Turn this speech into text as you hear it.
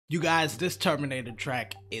You guys, this Terminator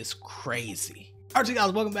track is crazy. Alright you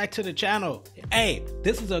guys, welcome back to the channel. Hey,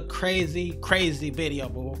 this is a crazy video,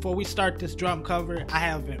 but before we start this drum cover, I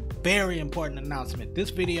have a very important announcement. This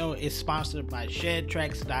video is sponsored by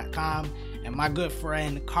shedtracks.com and my good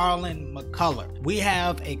friend Carlin macular. We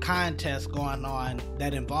have a contest going on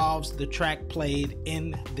that involves the track played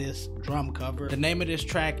in this drum cover. The name of this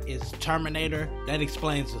track is Terminator. That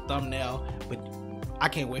explains the thumbnail, but I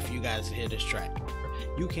can't wait for you guys to hear this track.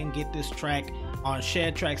 You can get this track on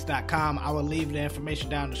shedtracks.com. I will leave the information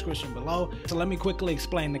down in the description below. So let me quickly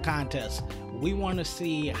explain the contest. We want to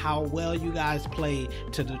see how well you guys play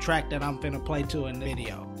to the track that I'm finna play to in the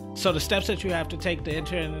video. So the steps that you have to take to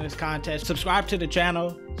enter in this contest: subscribe to the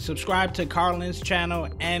channel, subscribe to Carlin's channel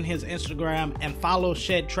and his Instagram, and follow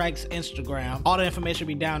Shedtracks Instagram. All the information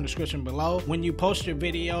will be down in the description below. When you post your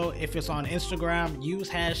video, if it's on Instagram, use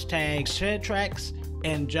hashtags Shedtracks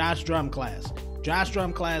and Joshdrumclass.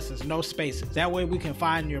 Joshdrumclass is no spaces. That way we can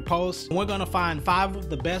find your posts. We're gonna find 5 of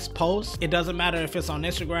the best posts. It doesn't matter if it's on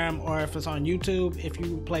Instagram or if it's on YouTube, if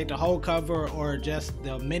you played the whole cover or just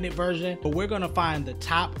the minute version, but we're gonna find the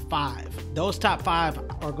top 5. Those top 5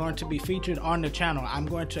 are going to be featured on the channel. I'm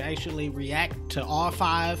going to actually react to all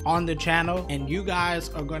 5 on the channel, and you guys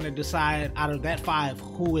are going to decide out of that 5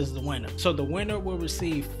 who is the winner. So the winner will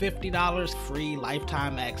receive $50 free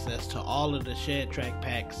lifetime access to all of the Shedtrack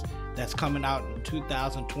packs that's coming out in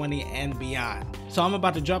 2020 and beyond. So I'm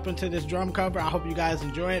about to jump into this drum cover. I hope you guys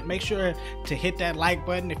enjoy it. Make sure to hit that like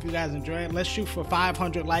button if you guys enjoy it. Let's shoot for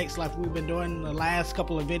 500 likes like we've been doing in the last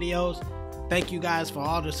couple of videos. Thank you guys for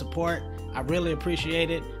all the support. I really appreciate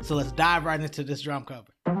it. So let's dive right into this drum cover.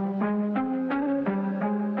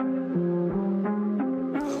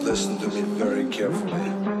 Listen to me very carefully.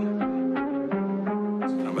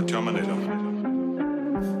 I'm a Terminator.